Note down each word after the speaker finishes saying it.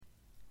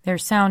Their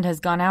sound has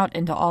gone out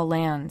into all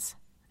lands,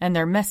 and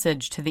their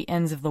message to the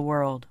ends of the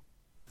world.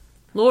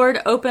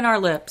 Lord, open our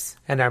lips,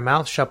 and our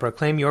mouth shall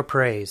proclaim your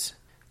praise.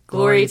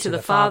 Glory to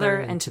the Father,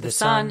 and to the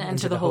Son, and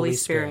to the Holy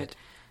Spirit,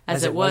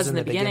 as it was in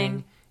the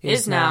beginning,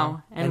 is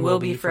now, and will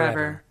be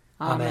forever.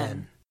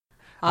 Amen.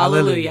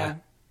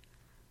 Alleluia.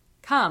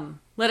 Come,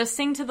 let us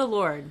sing to the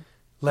Lord.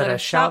 Let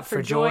us shout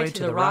for joy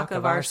to the rock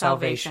of our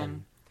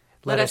salvation.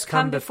 Let us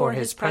come before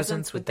his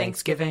presence with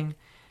thanksgiving,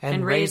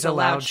 and raise a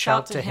loud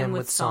shout to him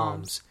with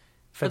psalms.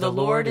 For the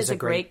Lord is a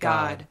great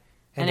God,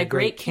 and a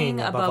great King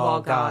above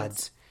all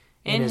gods.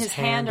 In his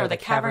hand are the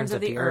caverns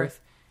of the earth,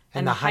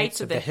 and the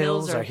heights of the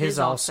hills are his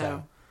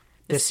also.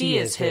 The sea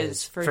is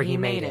his, for he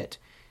made it,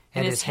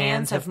 and his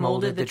hands have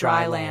molded the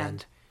dry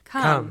land.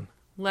 Come,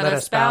 let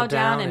us bow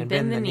down and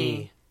bend the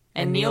knee,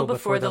 and kneel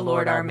before the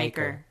Lord our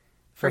Maker.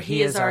 For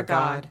he is our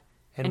God,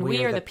 and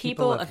we are the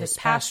people of his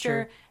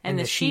pasture and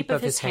the sheep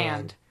of his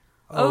hand.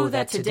 Oh,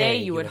 that today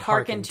you would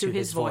hearken to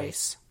his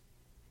voice.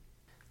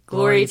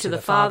 Glory to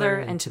the Father,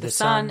 and to the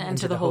Son, and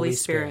to the Holy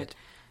Spirit,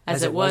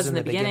 as it was in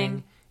the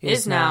beginning,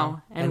 is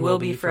now, and will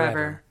be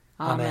forever.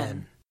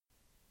 Amen.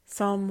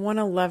 Psalm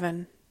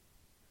 111.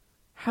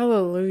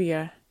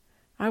 Hallelujah!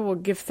 I will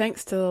give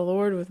thanks to the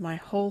Lord with my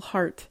whole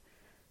heart,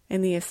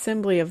 in the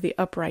assembly of the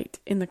upright,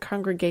 in the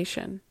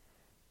congregation.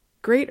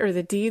 Great are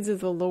the deeds of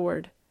the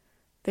Lord.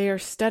 They are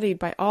studied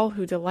by all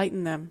who delight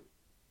in them.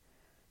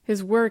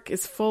 His work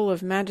is full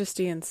of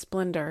majesty and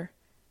splendor,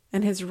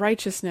 and his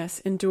righteousness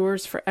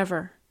endures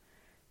forever.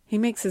 He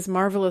makes his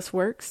marvelous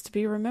works to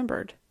be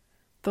remembered.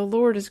 The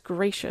Lord is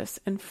gracious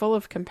and full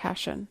of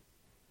compassion.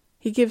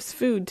 He gives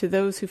food to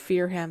those who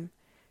fear him.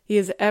 He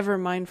is ever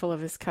mindful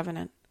of his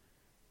covenant.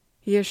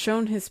 He has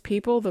shown his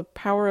people the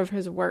power of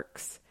his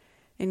works,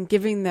 in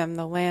giving them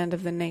the land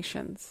of the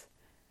nations.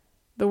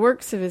 The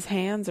works of his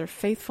hands are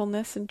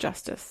faithfulness and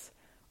justice.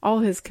 All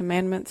his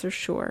commandments are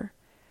sure.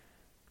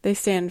 They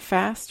stand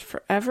fast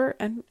forever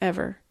and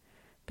ever,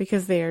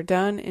 because they are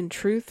done in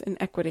truth and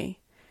equity.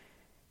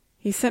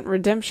 He sent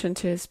redemption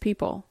to his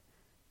people.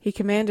 He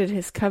commanded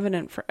his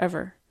covenant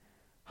forever.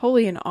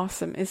 Holy and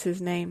awesome is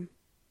his name.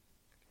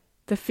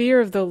 The fear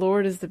of the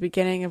Lord is the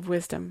beginning of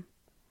wisdom.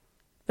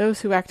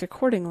 Those who act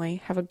accordingly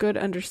have a good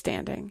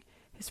understanding.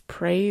 His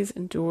praise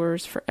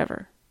endures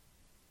forever.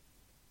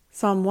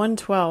 Psalm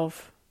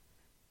 112.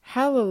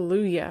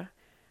 Hallelujah!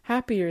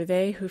 Happy are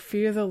they who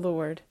fear the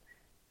Lord,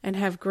 and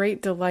have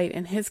great delight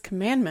in his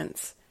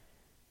commandments.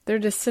 Their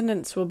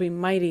descendants will be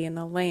mighty in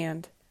the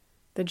land.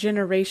 The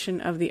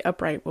generation of the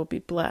upright will be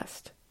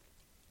blessed.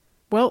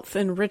 Wealth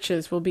and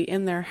riches will be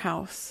in their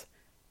house,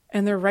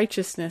 and their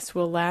righteousness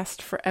will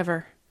last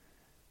forever.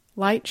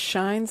 Light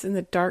shines in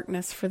the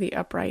darkness for the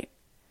upright.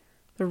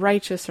 The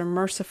righteous are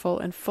merciful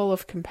and full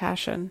of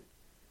compassion.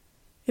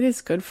 It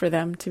is good for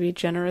them to be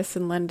generous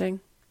in lending,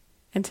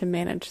 and to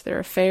manage their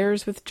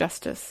affairs with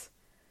justice,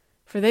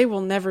 for they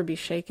will never be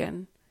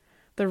shaken.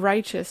 The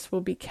righteous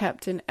will be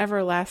kept in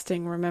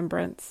everlasting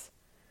remembrance.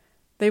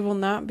 They will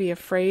not be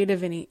afraid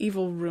of any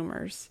evil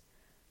rumors.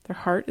 Their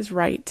heart is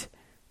right.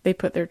 They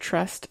put their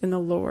trust in the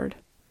Lord.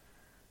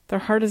 Their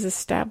heart is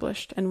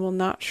established and will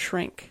not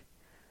shrink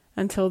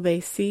until they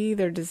see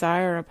their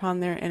desire upon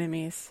their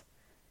enemies.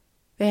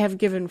 They have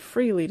given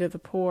freely to the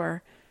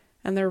poor,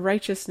 and their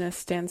righteousness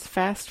stands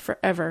fast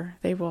forever.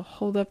 They will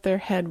hold up their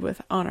head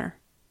with honor.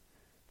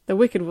 The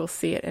wicked will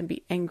see it and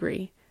be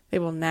angry. They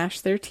will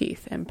gnash their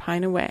teeth and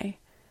pine away.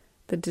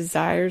 The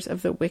desires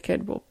of the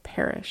wicked will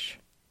perish.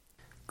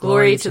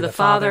 Glory to the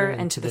Father,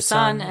 and to the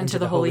Son, and to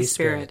the Holy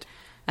Spirit,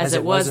 as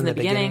it was in the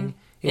beginning,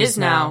 is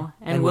now,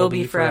 and will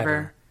be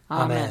forever.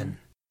 Amen.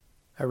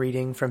 A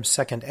reading from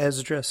 2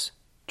 Esdras,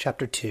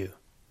 chapter 2.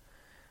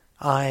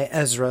 I,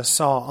 Ezra,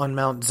 saw on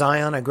Mount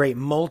Zion a great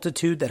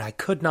multitude that I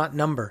could not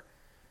number,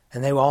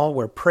 and they all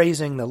were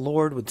praising the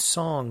Lord with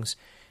songs.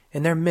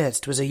 In their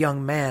midst was a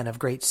young man of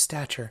great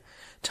stature,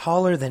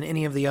 taller than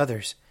any of the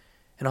others,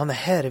 and on the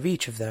head of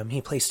each of them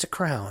he placed a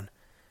crown.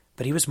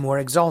 But he was more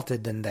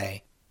exalted than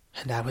they,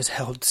 and I was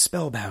held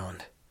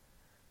spellbound.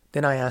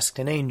 Then I asked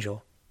an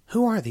angel,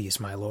 Who are these,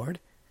 my Lord?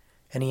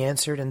 And he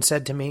answered and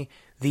said to me,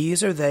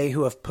 These are they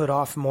who have put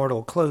off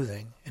mortal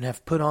clothing, and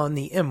have put on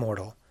the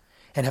immortal,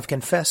 and have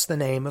confessed the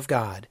name of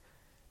God.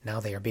 Now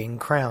they are being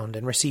crowned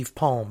and receive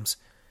palms.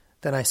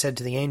 Then I said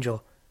to the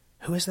angel,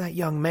 Who is that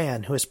young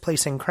man who is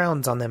placing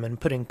crowns on them and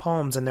putting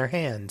palms in their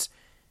hands?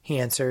 He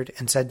answered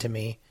and said to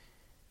me,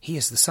 He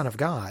is the Son of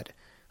God,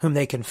 whom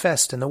they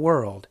confessed in the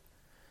world.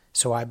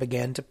 So I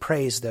began to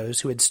praise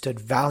those who had stood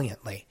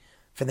valiantly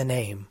for the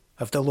name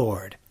of the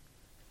Lord.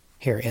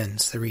 Here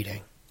ends the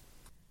reading.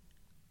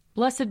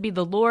 Blessed be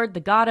the Lord,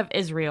 the God of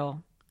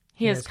Israel.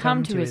 He has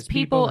come to his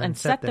people and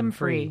set them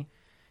free.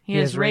 He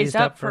has raised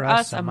up for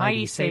us a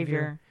mighty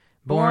Savior,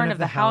 born of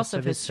the house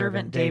of his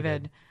servant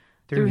David.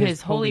 Through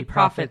his holy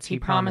prophets he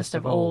promised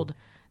of old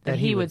that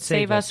he would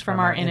save us from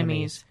our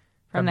enemies,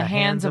 from the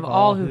hands of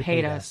all who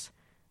hate us.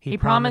 He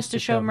promised to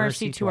show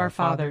mercy to our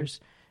fathers,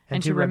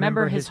 and to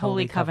remember his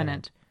holy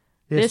covenant.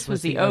 This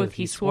was the oath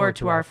he swore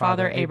to our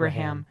father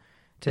Abraham,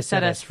 to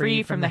set us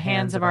free from the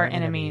hands of our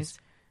enemies,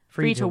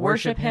 free to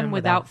worship him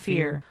without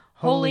fear,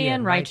 holy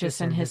and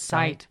righteous in his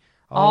sight,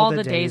 all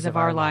the days of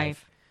our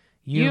life.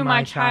 You,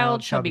 my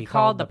child, shall be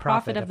called the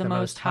prophet of the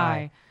Most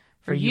High,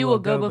 for you will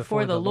go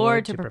before the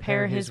Lord to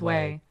prepare his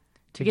way,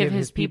 to give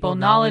his people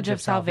knowledge of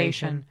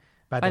salvation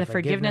by the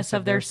forgiveness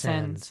of their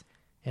sins.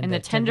 In the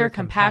tender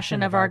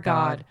compassion of our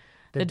God,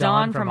 the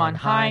dawn from on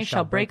high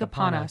shall break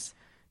upon us,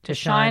 to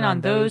shine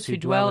on those who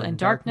dwell in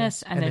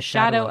darkness and the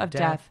shadow of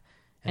death,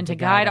 and to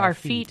guide our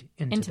feet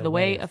into the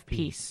way of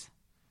peace.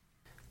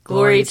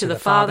 Glory to the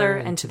Father,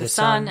 and to the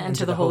Son, and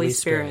to the Holy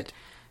Spirit,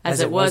 as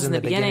it was in the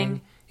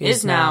beginning,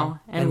 is now,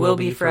 and will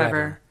be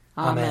forever.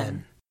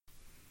 Amen.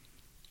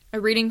 A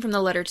reading from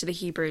the letter to the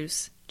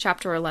Hebrews,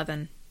 chapter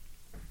 11.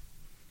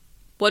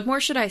 What more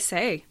should I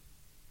say?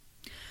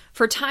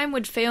 For time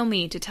would fail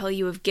me to tell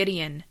you of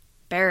Gideon,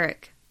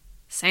 Barak,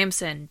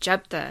 Samson,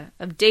 Jephthah,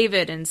 of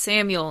David and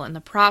Samuel and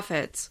the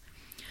prophets,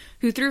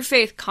 who through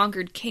faith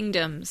conquered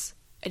kingdoms,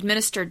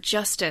 administered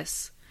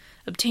justice,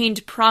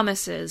 obtained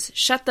promises,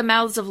 shut the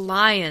mouths of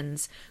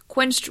lions,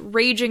 quenched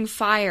raging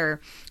fire,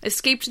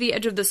 escaped the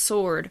edge of the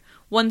sword,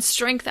 won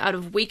strength out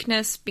of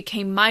weakness,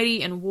 became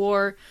mighty in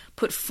war,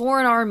 put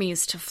foreign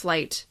armies to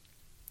flight.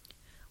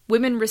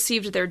 Women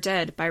received their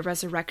dead by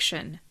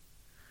resurrection.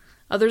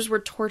 Others were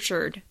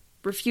tortured,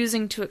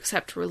 refusing to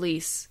accept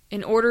release,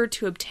 in order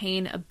to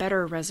obtain a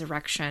better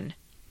resurrection.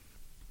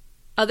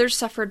 Others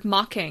suffered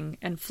mocking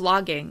and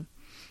flogging,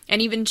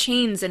 and even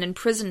chains and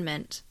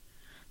imprisonment.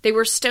 They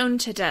were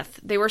stoned to death,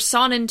 they were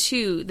sawn in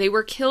two, they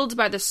were killed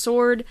by the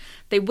sword,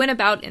 they went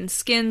about in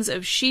skins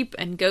of sheep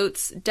and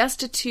goats,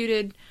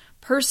 destituted,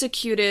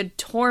 persecuted,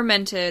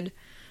 tormented,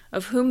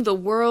 of whom the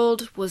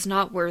world was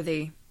not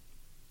worthy.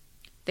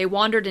 They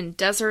wandered in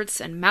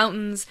deserts and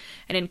mountains,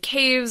 and in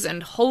caves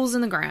and holes in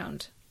the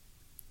ground.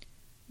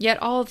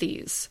 Yet all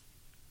these,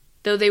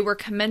 though they were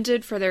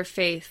commended for their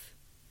faith,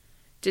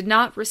 did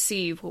not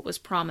receive what was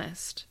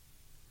promised,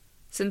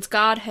 since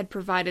God had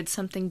provided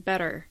something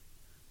better,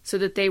 so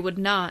that they would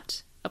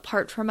not,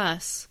 apart from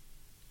us,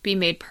 be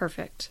made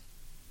perfect.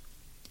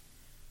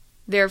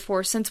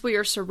 Therefore, since we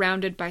are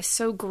surrounded by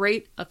so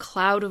great a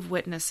cloud of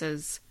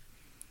witnesses,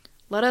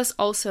 let us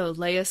also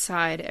lay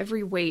aside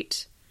every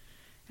weight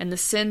and the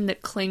sin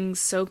that clings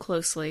so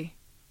closely,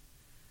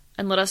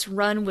 and let us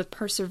run with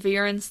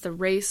perseverance the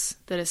race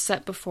that is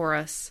set before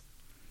us,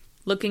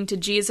 looking to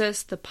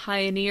Jesus, the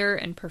pioneer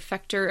and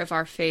perfecter of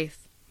our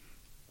faith,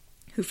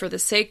 who for the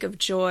sake of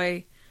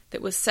joy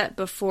that was set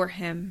before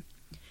him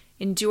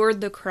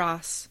endured the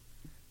cross,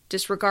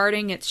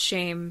 disregarding its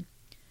shame,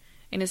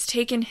 and has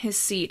taken his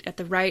seat at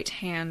the right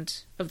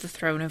hand of the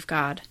throne of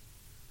God.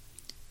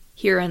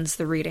 Here ends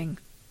the reading.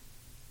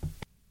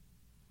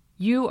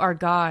 You are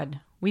God,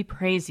 we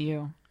praise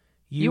you.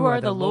 You are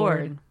the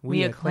Lord,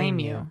 we acclaim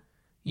you.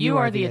 You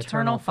are the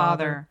eternal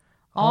Father,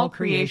 all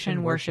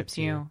creation worships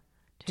you.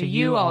 To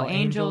you all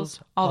angels,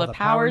 all the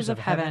powers of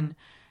heaven,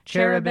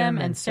 cherubim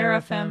and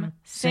seraphim,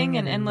 sing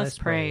in endless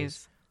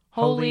praise.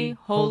 Holy,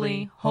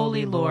 holy,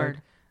 holy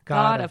Lord,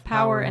 God of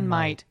power and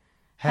might,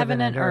 heaven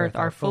and earth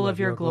are full of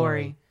your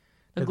glory.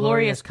 The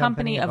glorious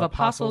company of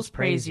apostles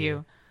praise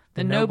you.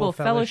 The noble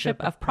fellowship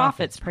of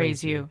prophets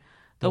praise you.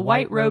 The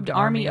white-robed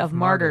army of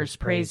martyrs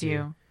praise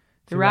you.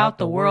 Throughout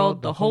the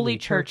world the holy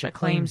church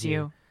acclaims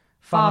you.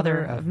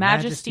 Father of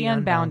majesty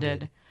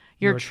unbounded,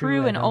 your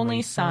true and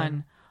only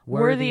Son,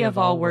 worthy of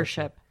all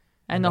worship,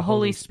 and the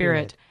Holy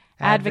Spirit,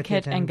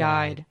 advocate and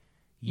guide.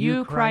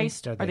 You,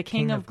 Christ, are the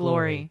King of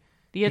glory,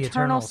 the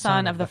eternal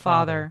Son of the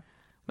Father.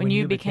 When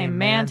you became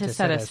man to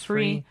set us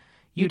free,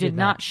 you did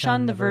not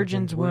shun the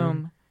Virgin's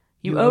womb.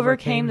 You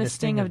overcame the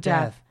sting of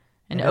death,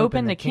 and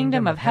opened the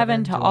kingdom of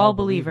heaven to all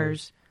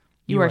believers.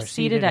 You are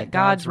seated at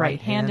God's right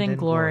hand in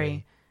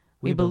glory.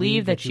 We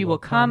believe that you will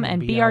come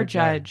and be our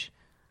judge.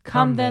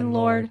 Come then,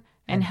 Lord,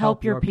 and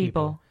help your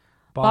people,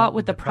 bought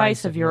with the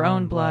price of your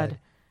own blood,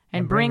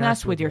 and bring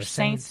us with your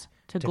saints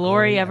to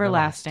glory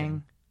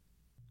everlasting.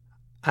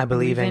 I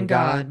believe in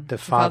God, the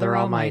Father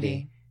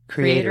Almighty,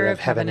 creator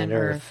of heaven and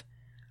earth.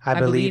 I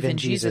believe in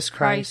Jesus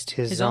Christ,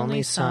 his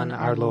only Son,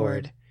 our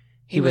Lord.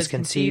 He was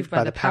conceived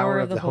by the power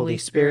of the Holy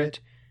Spirit,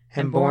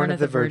 and born of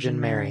the Virgin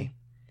Mary.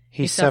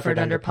 He suffered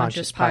under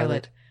Pontius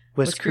Pilate,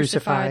 was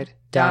crucified,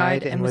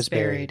 died, and was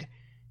buried.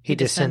 He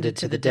descended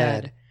to the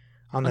dead.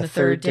 On the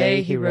third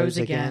day he rose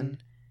again.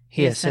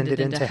 He ascended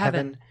into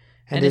heaven,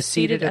 and is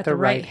seated at the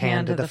right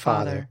hand of the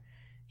Father.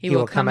 He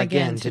will come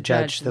again to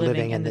judge the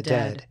living and the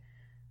dead.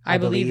 I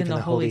believe in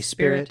the Holy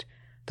Spirit,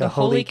 the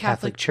Holy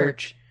Catholic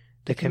Church,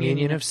 the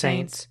communion of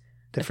saints,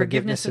 the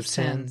forgiveness of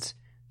sins,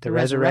 the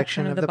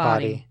resurrection of the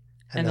body,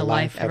 and the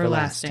life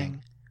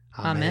everlasting.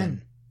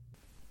 Amen.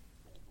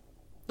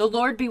 The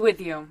Lord be with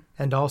you.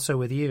 And also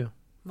with you.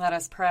 Let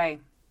us pray.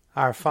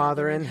 Our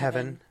Father in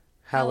heaven,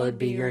 hallowed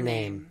be your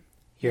name.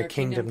 Your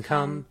kingdom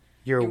come,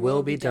 your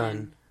will be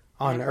done,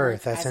 on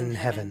earth as in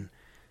heaven.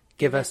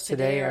 Give us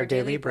today our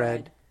daily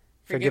bread.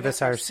 Forgive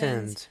us our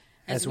sins,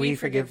 as we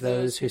forgive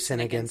those who sin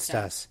against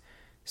us.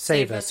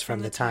 Save us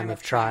from the time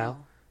of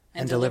trial,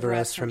 and deliver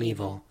us from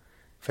evil.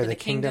 For the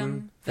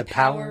kingdom, the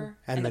power,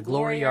 and the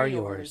glory are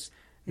yours,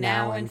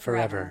 now and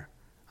forever.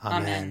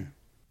 Amen.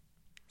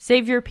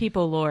 Save your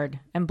people, Lord,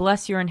 and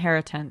bless your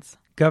inheritance.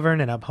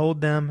 Govern and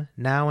uphold them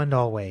now and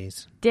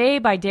always. Day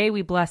by day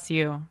we bless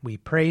you. We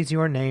praise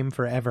your name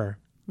forever.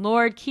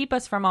 Lord, keep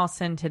us from all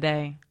sin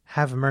today.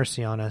 Have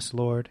mercy on us,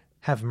 Lord.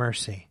 Have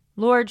mercy.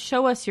 Lord,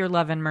 show us your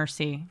love and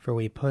mercy. For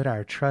we put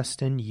our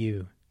trust in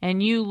you.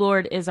 And you,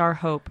 Lord, is our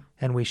hope.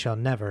 And we shall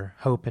never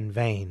hope in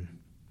vain.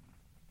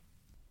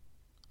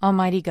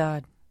 Almighty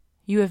God,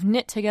 you have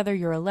knit together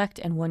your elect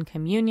in one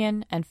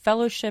communion and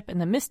fellowship in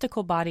the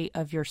mystical body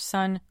of your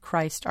Son,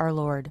 Christ our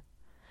Lord.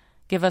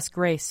 Give us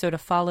grace so to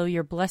follow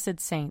your blessed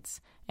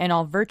saints in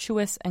all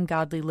virtuous and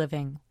godly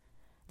living,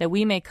 that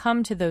we may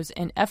come to those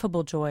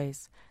ineffable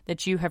joys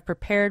that you have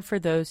prepared for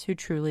those who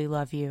truly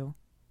love you.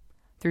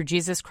 Through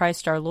Jesus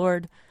Christ our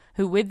Lord,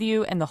 who with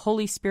you and the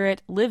Holy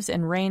Spirit lives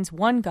and reigns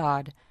one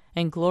God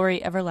in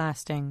glory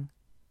everlasting.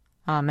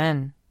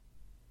 Amen.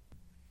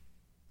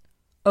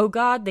 O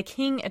God, the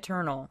King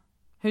eternal,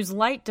 whose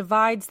light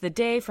divides the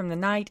day from the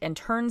night and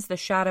turns the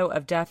shadow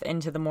of death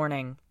into the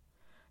morning,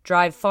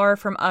 drive far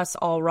from us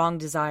all wrong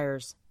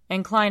desires,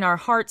 incline our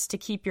hearts to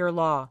keep your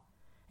law,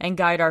 and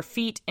guide our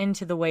feet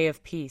into the way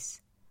of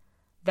peace,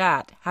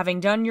 that, having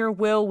done your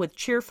will with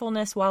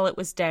cheerfulness while it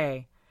was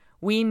day,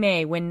 we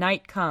may, when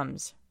night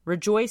comes,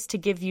 rejoice to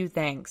give you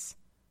thanks.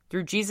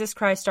 Through Jesus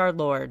Christ our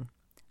Lord.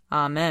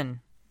 Amen.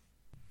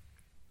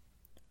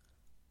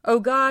 O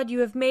God, you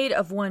have made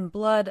of one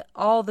blood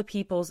all the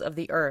peoples of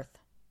the earth,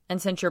 and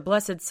sent your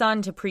blessed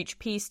Son to preach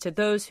peace to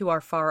those who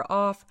are far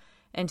off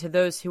and to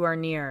those who are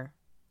near.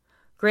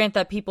 Grant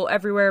that people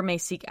everywhere may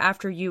seek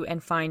after you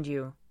and find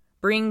you.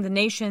 Bring the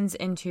nations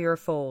into your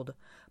fold.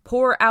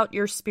 Pour out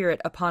your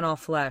Spirit upon all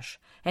flesh,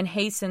 and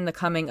hasten the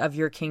coming of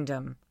your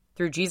kingdom.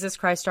 Through Jesus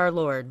Christ our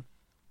Lord.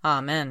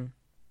 Amen.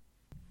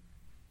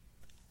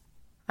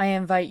 I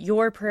invite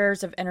your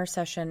prayers of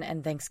intercession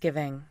and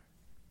thanksgiving.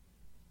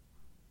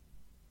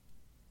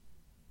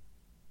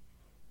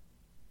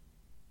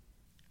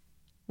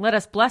 Let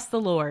us bless the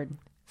Lord.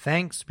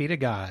 Thanks be to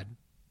God.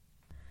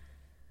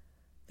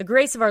 The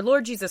grace of our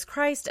Lord Jesus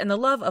Christ and the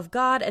love of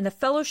God and the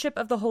fellowship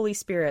of the Holy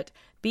Spirit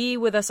be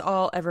with us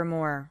all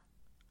evermore.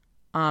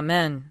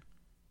 Amen.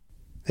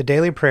 The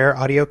Daily Prayer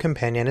audio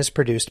companion is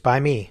produced by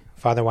me,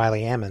 Father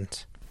Wiley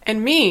Ammons.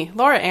 And me,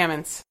 Laura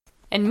Ammons.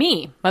 And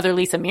me, Mother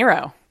Lisa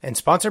Miro. And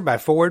sponsored by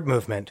Forward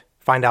Movement.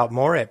 Find out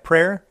more at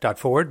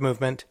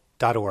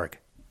prayer.forwardmovement.org.